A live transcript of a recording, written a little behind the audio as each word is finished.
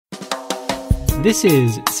This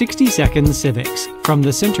is 60 Seconds Civics from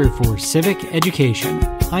the Center for Civic Education.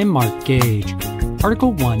 I'm Mark Gage.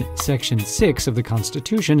 Article 1, Section 6 of the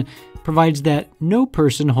Constitution provides that no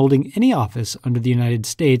person holding any office under the United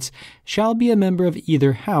States shall be a member of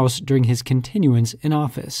either house during his continuance in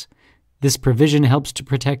office. This provision helps to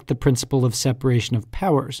protect the principle of separation of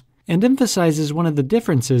powers and emphasizes one of the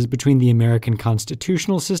differences between the American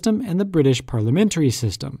constitutional system and the British parliamentary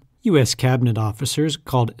system. U.S. cabinet officers,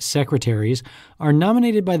 called secretaries, are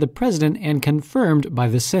nominated by the President and confirmed by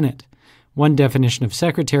the Senate. One definition of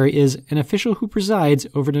secretary is an official who presides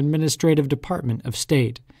over an administrative department of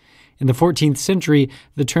state. In the 14th century,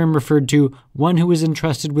 the term referred to one who is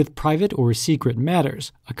entrusted with private or secret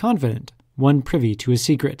matters, a confidant, one privy to a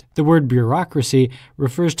secret. The word bureaucracy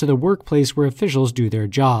refers to the workplace where officials do their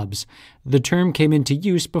jobs. The term came into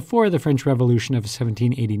use before the French Revolution of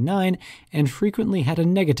 1789 and frequently had a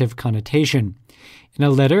negative connotation. In a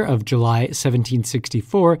letter of July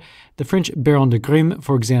 1764, the French Baron de Grimm,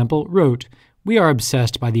 for example, wrote, "We are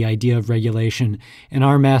obsessed by the idea of regulation, and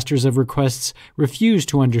our masters of requests refuse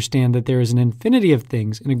to understand that there is an infinity of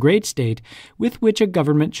things in a great state with which a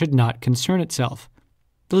government should not concern itself."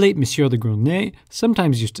 The late Monsieur de Gournay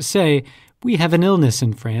sometimes used to say, "We have an illness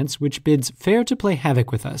in France which bids fair to play havoc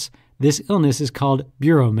with us. This illness is called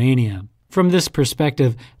bureaumania." From this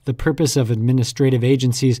perspective, the purpose of administrative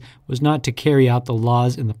agencies was not to carry out the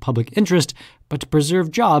laws in the public interest, but to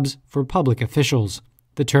preserve jobs for public officials.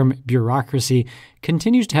 The term bureaucracy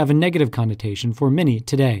continues to have a negative connotation for many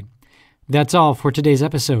today. That's all for today's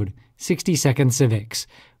episode, 60 Second Civics,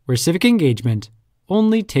 where civic engagement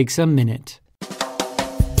only takes a minute.